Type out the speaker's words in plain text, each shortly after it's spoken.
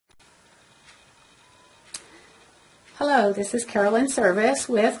Hello, this is Carolyn Service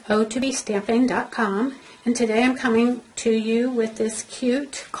with O2Bstamping.com, and today I'm coming to you with this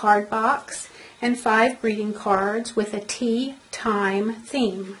cute card box and 5 greeting cards with a tea time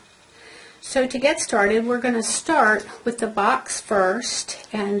theme. So to get started, we're going to start with the box first,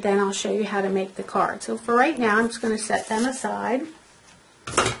 and then I'll show you how to make the card. So for right now, I'm just going to set them aside,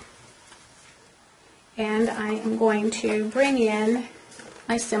 and I am going to bring in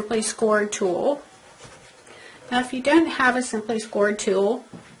my Simply Scored tool. Now, if you don't have a Simply Scored tool,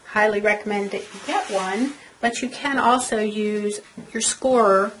 highly recommend that you get one, but you can also use your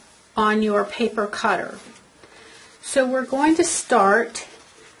scorer on your paper cutter. So we're going to start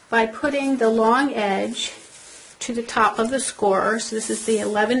by putting the long edge to the top of the scorer. So this is the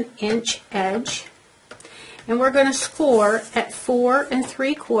 11-inch edge, and we're going to score at 4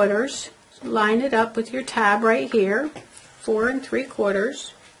 3/4. So line it up with your tab right here, 4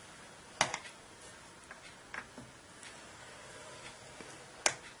 3/4.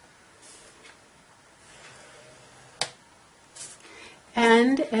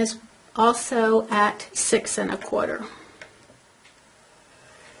 And as also at 6 1/4.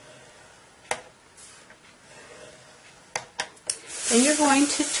 And you're going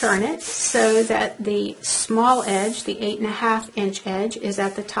to turn it so that the small edge, the 8 1/2-inch edge, is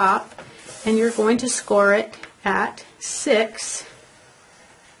at the top, and you're going to score it at 6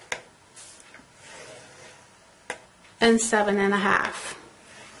 7 1/2.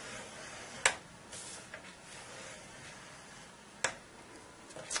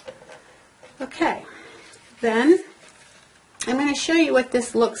 Okay, then I'm going to show you what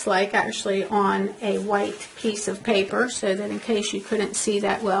this looks like actually on a white piece of paper, so that in case you couldn't see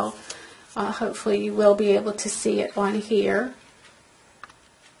that well, hopefully you will be able to see it on here.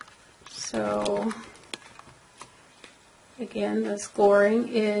 So again, the scoring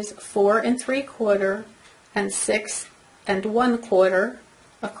is 4 3/4 and 6 1/4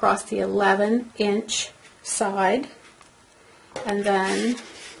 across the 11-inch side, and then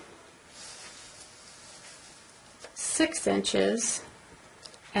 6 inches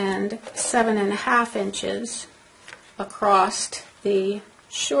and 7 1/2 inches across the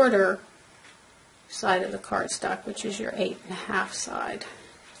shorter side of the cardstock, which is your 8 1/2 side,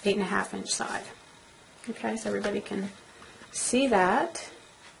 8 1/2-inch side. Okay, so everybody can see that.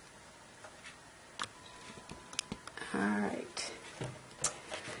 All right.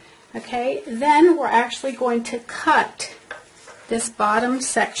 Okay, then we're actually going to cut this bottom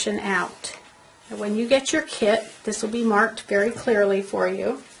section out. When you get your kit, this will be marked very clearly for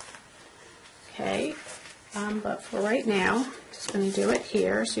you. Okay, but for right now, I'm just going to do it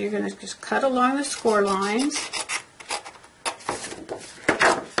here. So you're going to just cut along the score lines.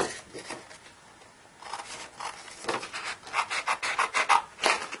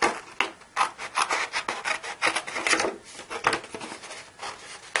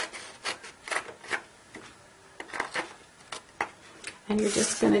 And you're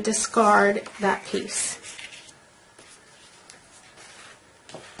just going to discard that piece.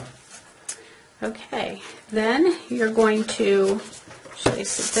 Okay, then you're going to actually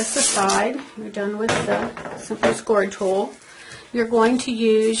set this aside. You're done with the Simply Scored tool. You're going to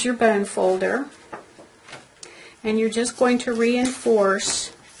use your bone folder, and you're just going to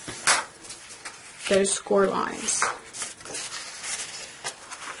reinforce those score lines.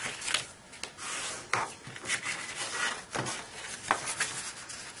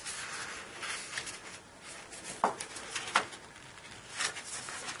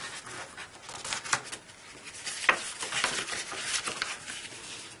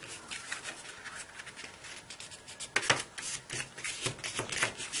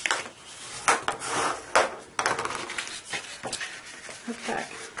 Okay.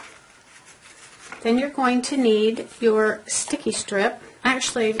 Then you're going to need your sticky strip.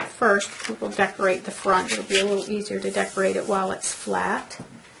 Actually, first we'll decorate the front. It'll be a little easier to decorate it while it's flat.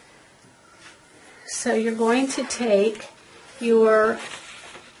 So you're going to take your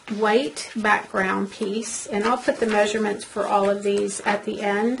white background piece, and I'll put the measurements for all of these at the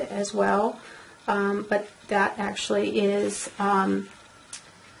end as well, but that actually is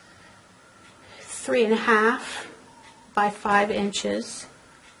 3 1/2 by 5 inches,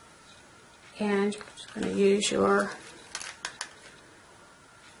 and you're just going to use your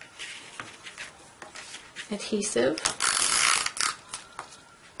adhesive.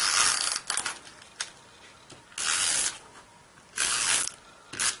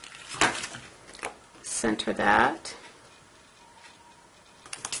 Center that.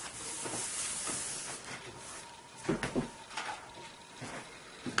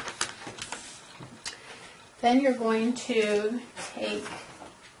 Then you're going to take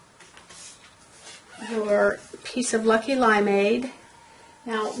your piece of Lucky Limeade.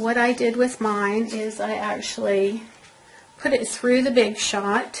 Now what I did with mine is I actually put it through the Big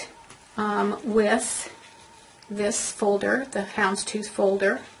Shot with this folder, the houndstooth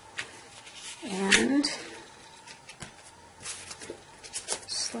folder, and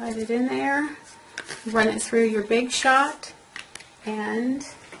slide it in there, run it through your Big Shot, and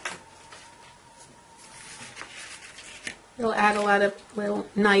it'll add a lot of little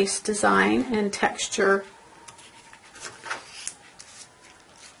nice design and texture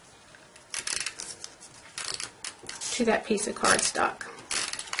to that piece of cardstock.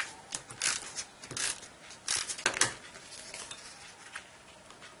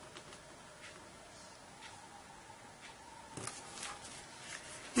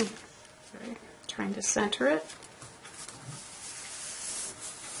 Sorry, trying to center it.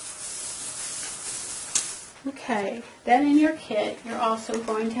 Okay, then in your kit you're also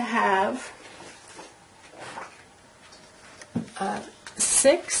going to have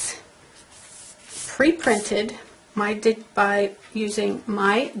 6 pre-printed by using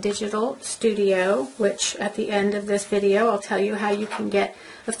My Digital Studio, which at the end of this video I'll tell you how you can get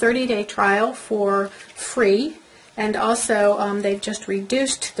a 30-day trial for free. And also they've just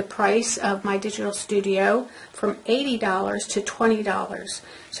reduced the price of My Digital Studio from $80 to $20.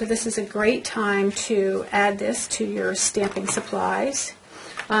 So this is a great time to add this to your stamping supplies.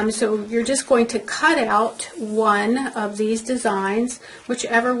 So you're just going to cut out one of these designs,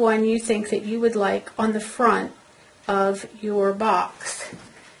 whichever one you think that you would like on the front of your box.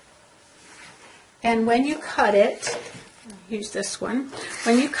 And when you cut it, use this one,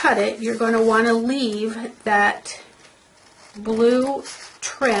 when you cut it, you're going to want to leave that blue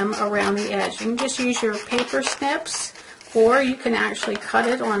trim around the edge. You can just use your paper snips, or you can actually cut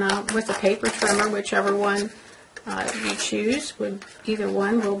it on with a paper trimmer, whichever one you choose. Either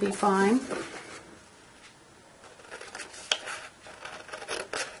one will be fine.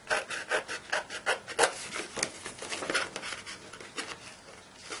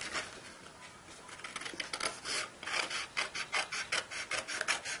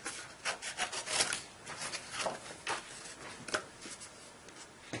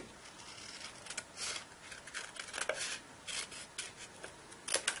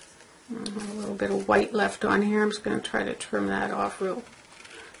 A little bit of white left on here. I'm just going to try to trim that off real.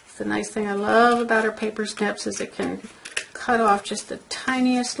 It's the nice thing I love about our paper snips is it can cut off just the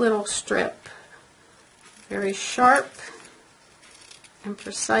tiniest little strip. Very sharp and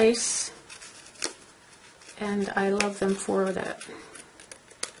precise, and I love them for that.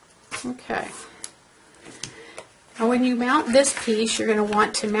 Okay. Now when you mount this piece, you're going to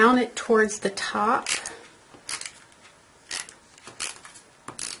want to mount it towards the top.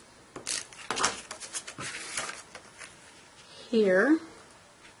 Here,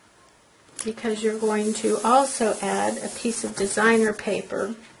 because you're going to also add a piece of designer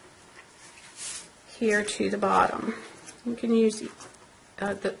paper here to the bottom. You can use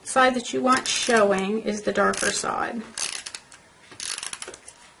the side that you want showing is the darker side.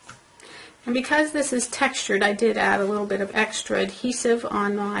 And because this is textured, I did add a little bit of extra adhesive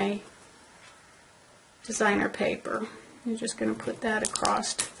on my designer paper. I'm just going to put that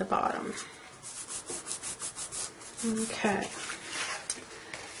across the bottom. Okay.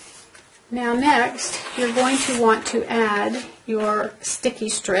 Now next, you're going to want to add your sticky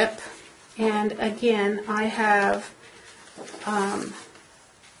strip. And again, I have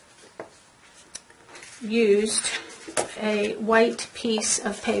used a white piece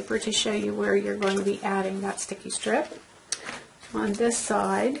of paper to show you where you're going to be adding that sticky strip. On this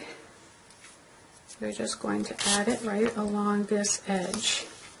side, we're just going to add it right along this edge.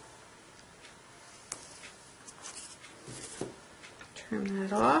 Trim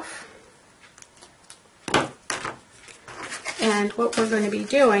that off. And what we're going to be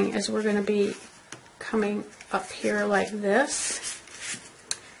doing is we're going to be coming up here like this.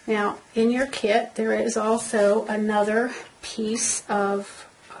 Now, in your kit, there is also another piece of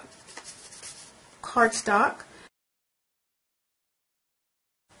cardstock.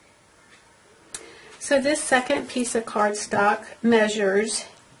 So this second piece of cardstock measures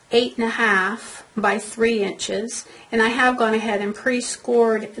 8.5 by 3 inches, and I have gone ahead and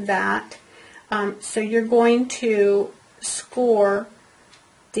pre-scored that. So you're going to score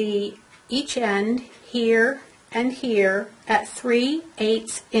each end here and here at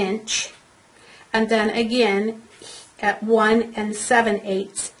 3/8 inch, and then again at 1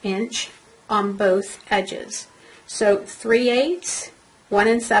 7/8 inch on both edges. So 3/8, 1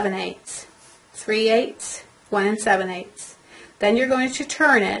 7/8, 3/8, 1 7/8. Then you're going to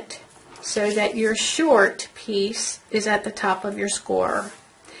turn it so that your short piece is at the top of your score.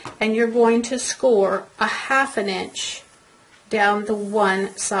 and you're going to score a 1/2 inch down the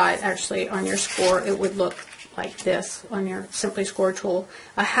one side. Actually, on your score, it would look like this on your Simply Score tool,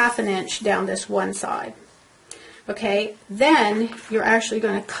 a 1/2 inch down this one side. Okay, then you're actually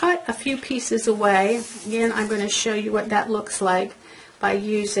going to cut a few pieces away. Again, I'm going to show you what that looks like by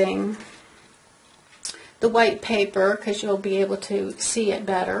using the white paper, because you'll be able to see it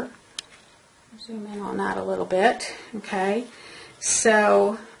better. Zoom in on that a little bit. Okay,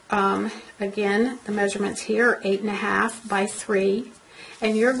 so again, the measurements here are 8.5 by 3,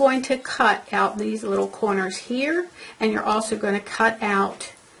 and you're going to cut out these little corners here, and you're also going to cut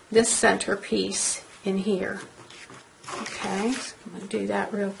out this center piece in here. Okay, so I'm going to do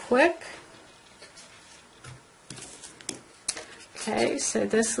that real quick. Okay, so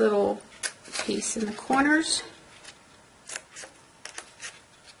this little piece in the corners,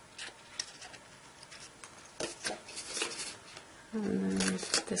 and then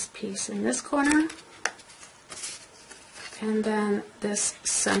this piece in this corner, and then this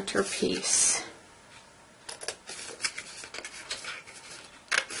center piece.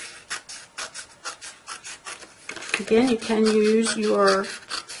 Again, you can use your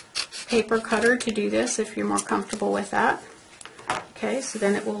paper cutter to do this if you're more comfortable with that. Okay, so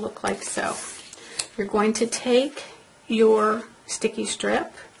then it will look like so. You're going to take your sticky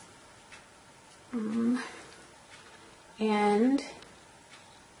strip and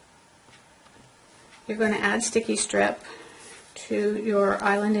you're going to add sticky strip to your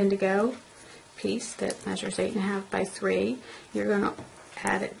Island Indigo piece that measures 8.5 by 3. You're going to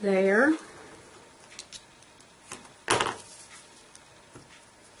add it there.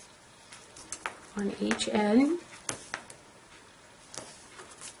 On each end.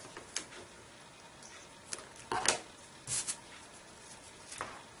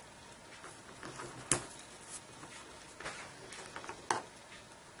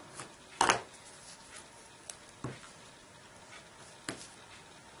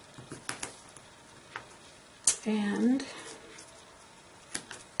 And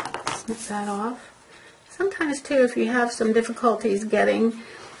snip that off. Sometimes too, if you have some difficulties getting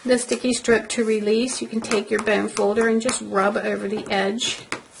the sticky strip to release, you can take your bone folder and just rub over the edge.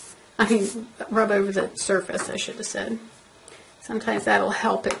 Rub over the surface, I should have said. Sometimes that'll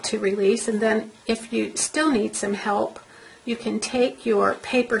help it to release. And then if you still need some help, you can take your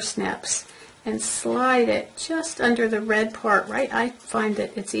paper snips and slide it just under the red part, right? I find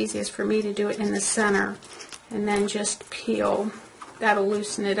that it's easiest for me to do it in the center, and then just peel. That'll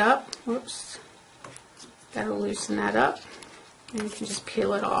loosen it up. Whoops. That'll loosen that up. And you can just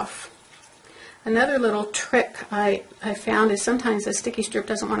peel it off. Another little trick I found is sometimes the sticky strip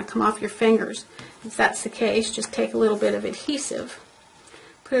doesn't want to come off your fingers. If that's the case, just take a little bit of adhesive,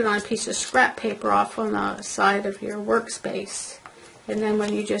 put it on a piece of scrap paper off on the side of your workspace, and then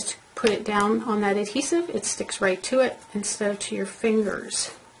when you just put it down on that adhesive, it sticks right to it instead of to your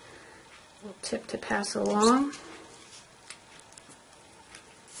fingers. A little tip to pass along.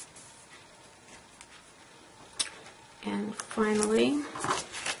 And finally,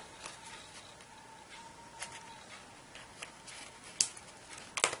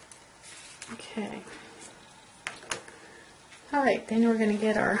 okay. All right, then we're going to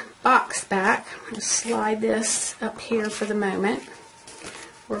get our box back. I'm going to slide this up here for the moment.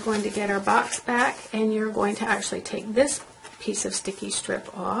 We're going to get our box back, and you're going to actually take this piece of sticky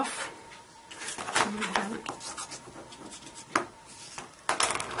strip off.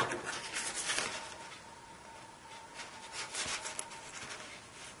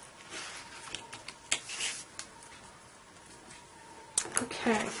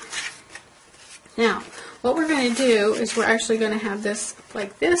 Okay, now what we're going to do is we're actually going to have this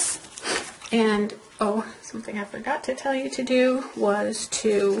like this, and oh, something I forgot to tell you to do was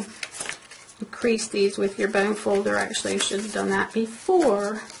to crease these with your bone folder. Actually, I should have done that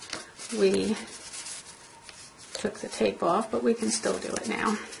before we took the tape off, but we can still do it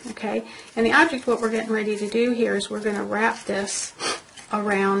now. Okay, and the object, what we're getting ready to do here is we're going to wrap this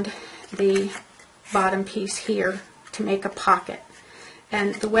around the bottom piece here to make a pocket.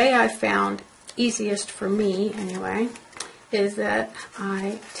 And the way I found easiest for me, anyway, is that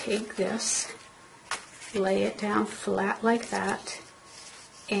I take this, lay it down flat like that,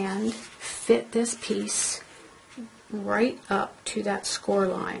 and fit this piece right up to that score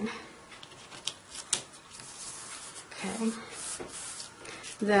line. Okay.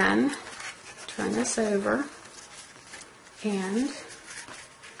 Then turn this over, and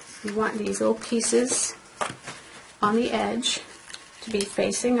you want these little pieces on the edge to be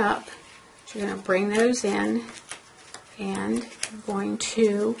facing up. So you're going to bring those in, and you're going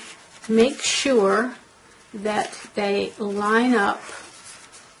to make sure that they line up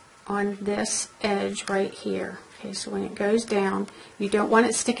on this edge right here. Okay, so when it goes down, you don't want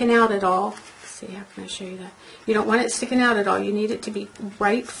it sticking out at all. Let's see, how can I show you that? You don't want it sticking out at all. You need it to be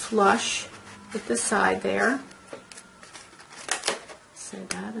right flush with the side there. Say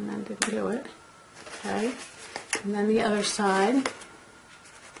that, and then didn't do it. Okay, and then the other side.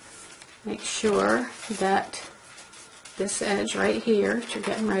 Make sure that this edge right here that you're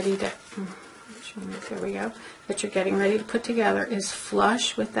getting ready to, there we go, that you're getting ready to put together is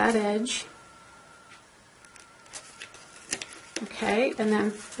flush with that edge. Okay, and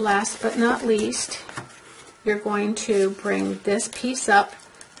then last but not least, you're going to bring this piece up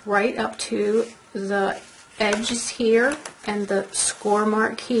right up to the edges here and the score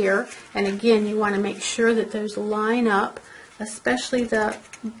mark here. And again, you want to make sure that those line up, especially the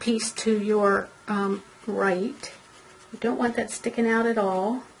piece to your right. You don't want that sticking out at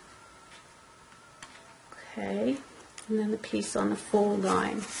all. Okay, and then the piece on the fold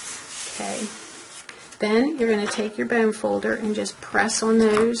line. Okay, then you're going to take your bone folder and just press on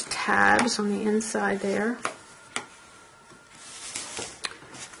those tabs on the inside there.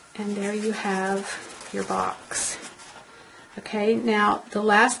 And there you have your box. Okay, now the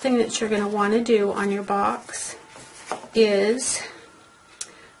last thing that you're going to want to do on your box is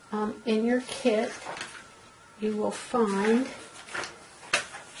in your kit you will find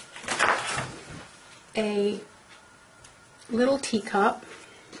a little teacup.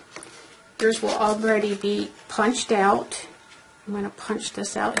 Yours will already be punched out. I'm going to punch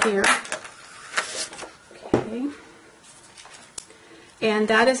this out here. Okay. And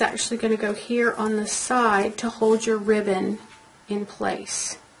that is actually going to go here on the side to hold your ribbon in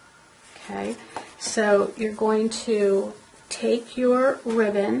place. Okay, so you're going to take your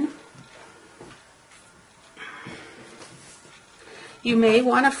ribbon. You may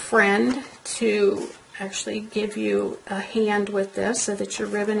want a friend to actually give you a hand with this so that your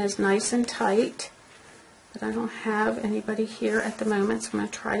ribbon is nice and tight. But I don't have anybody here at the moment, so I'm going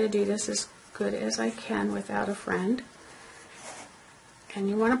to try to do this as good as I can without a friend. And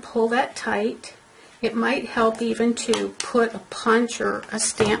you want to pull that tight. It might help even to put a punch or a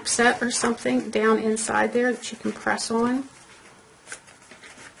stamp set or something down inside there that you can press on.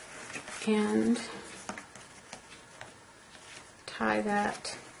 And tie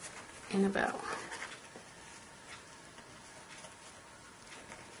that in a bow.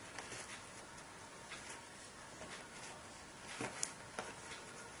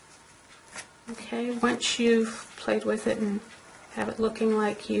 Okay, once you've played with it and have it looking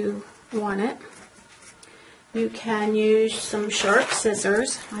like you want it, you can use some sharp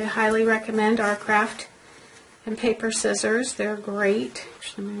scissors. I highly recommend our craft and paper scissors. They're great.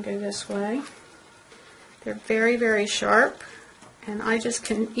 Actually, I'm going to go this way. They're very, very sharp. And I just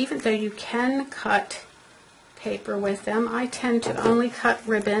can, even though you can cut paper with them, I tend to only cut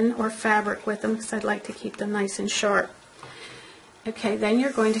ribbon or fabric with them because I'd like to keep them nice and sharp. Okay, then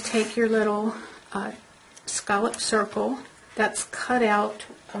you're going to take your little scallop circle that's cut out,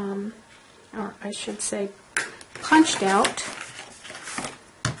 or I should say punched out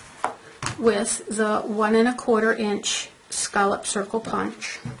with the 1 1/4 inch scallop circle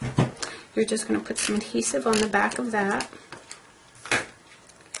punch. You're just going to put some adhesive on the back of that.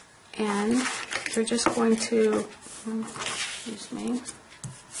 And you're just going to, excuse me,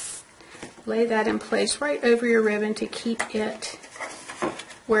 lay that in place right over your ribbon to keep it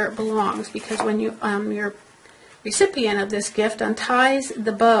where it belongs, because when you your recipient of this gift unties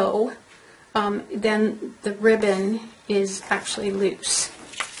the bow, then the ribbon is actually loose.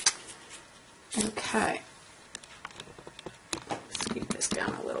 Okay. Scoot this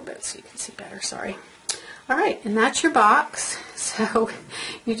down a little bit so you can see better, sorry. All right, and that's your box. So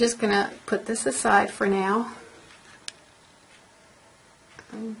you're just going to put this aside for now.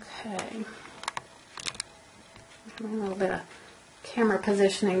 Okay. A little bit of camera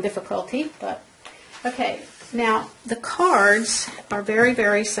positioning difficulty, but okay. Now the cards are very,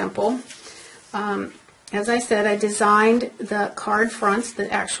 very simple. As I said, I designed the card fronts,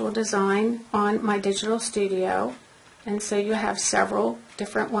 the actual design, on my digital studio, and so you have several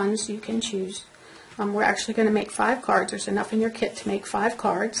different ones you can choose. We're actually going to make 5 cards. There's enough in your kit to make 5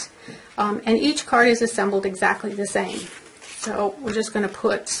 cards. And each card is assembled exactly the same. So we're just going to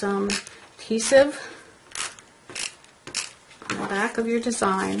put some adhesive on the back of your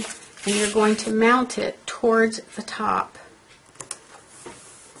design, and you're going to mount it towards the top.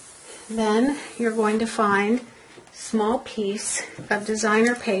 Then you're going to find a small piece of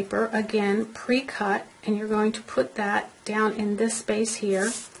designer paper, again pre-cut, and you're going to put that down in this space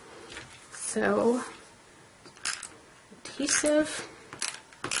here. So, adhesive,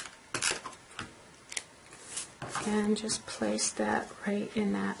 And just place that right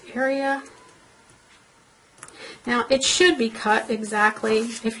in that area. Now it should be cut exactly.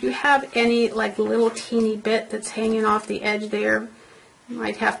 If you have any like little teeny bit that's hanging off the edge there, you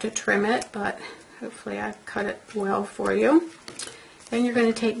might have to trim it, but hopefully I've cut it well for you. Then you're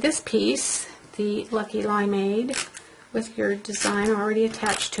going to take this piece, the Lucky Limeade, with your design already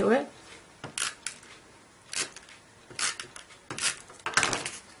attached to it,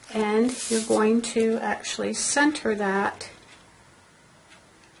 and you're going to actually center that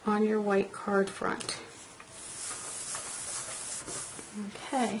on your white card front.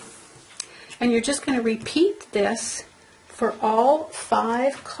 Okay, and you're just going to repeat this for all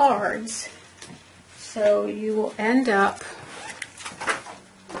 5 cards, so you will end up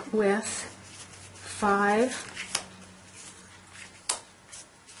with 5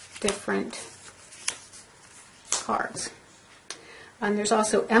 different cards. And there's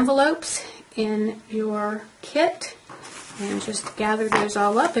also envelopes in your kit, and just gather those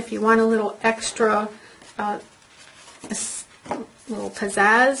all up. If you want a little extra little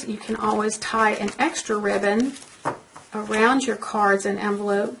pizzazz, you can always tie an extra ribbon around your cards and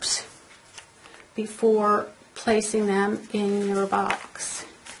envelopes before placing them in your box.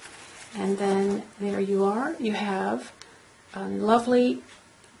 And then there you are. You have a lovely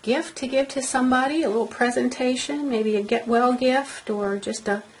gift to give to somebody, a little presentation, maybe a get well gift or just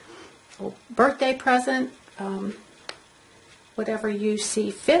a little birthday present, whatever you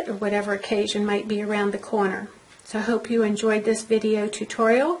see fit or whatever occasion might be around the corner. So I hope you enjoyed this video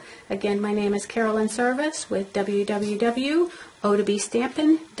tutorial. Again, my name is Carolyn Service with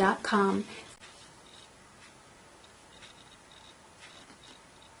www.o2bstampin.com.